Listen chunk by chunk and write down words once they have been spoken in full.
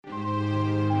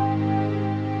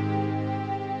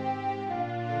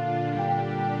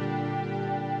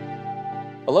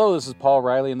Hello, this is Paul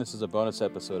Riley, and this is a bonus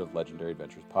episode of Legendary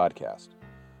Adventures Podcast.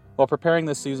 While preparing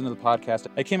this season of the podcast,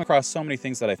 I came across so many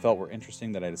things that I felt were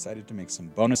interesting that I decided to make some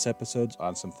bonus episodes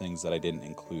on some things that I didn't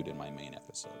include in my main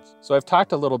episodes. So I've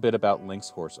talked a little bit about Link's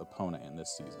horse Epona in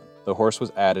this season. The horse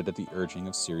was added at the urging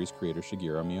of series creator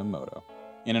Shigeru Miyamoto.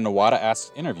 In an Iwata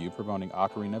Asks interview promoting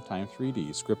Ocarina of Time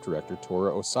 3D, script director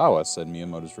Toru Osawa said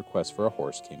Miyamoto's request for a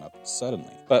horse came up suddenly.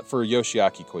 But for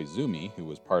Yoshiaki Koizumi, who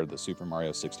was part of the Super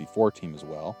Mario 64 team as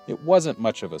well, it wasn't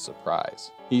much of a surprise.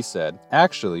 He said,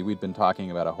 "Actually, we'd been talking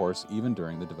about a horse even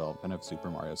during the development of Super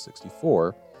Mario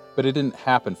 64, but it didn't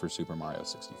happen for Super Mario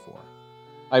 64.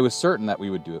 I was certain that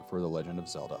we would do it for The Legend of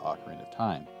Zelda Ocarina of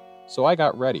Time. So I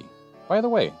got ready. By the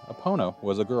way, Epona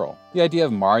was a girl." The idea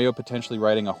of Mario potentially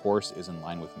riding a horse is in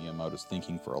line with Miyamoto's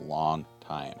thinking for a long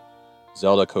time.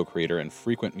 Zelda co-creator and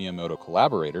frequent Miyamoto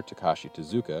collaborator Takashi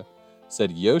Tezuka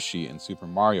said Yoshi in Super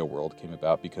Mario World came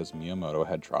about because Miyamoto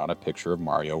had drawn a picture of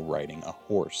Mario riding a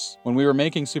horse. When we were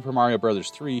making Super Mario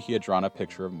Bros. 3, he had drawn a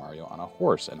picture of Mario on a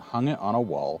horse and hung it on a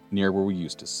wall near where we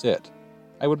used to sit.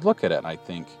 I would look at it and I'd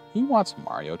think, he wants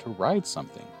Mario to ride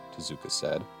something, Tezuka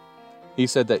said. He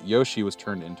said that Yoshi was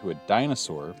turned into a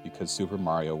dinosaur because Super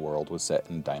Mario World was set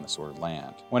in Dinosaur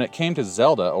Land. When it came to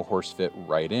Zelda, a horse fit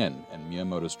right in, and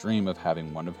Miyamoto's dream of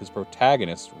having one of his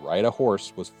protagonists ride a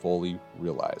horse was fully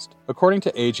realized. According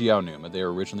to Eiji Aonuma, they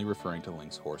were originally referring to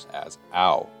Link's horse as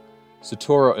Ao.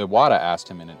 Satoru Iwata asked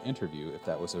him in an interview if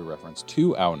that was a reference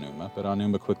to Aonuma, but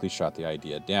Aonuma quickly shot the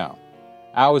idea down.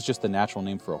 Ao is just the natural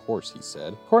name for a horse, he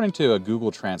said. According to a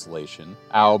Google translation,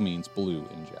 Ao means blue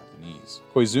in Japanese.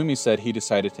 Koizumi said he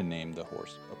decided to name the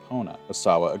horse Epona.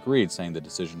 Osawa agreed, saying the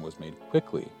decision was made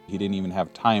quickly. He didn't even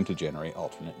have time to generate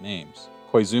alternate names.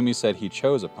 Koizumi said he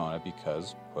chose Epona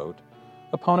because, quote,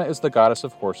 "Epona is the goddess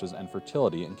of horses and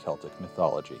fertility in Celtic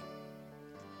mythology."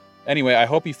 Anyway, I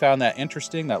hope you found that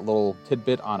interesting, that little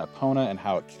tidbit on Epona and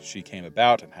how she came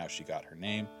about and how she got her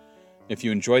name. If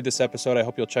you enjoyed this episode, I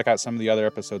hope you'll check out some of the other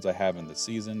episodes I have in the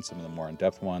season, some of the more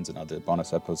in-depth ones and other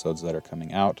bonus episodes that are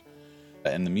coming out.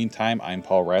 In the meantime, I'm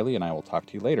Paul Riley, and I will talk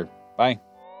to you later. Bye.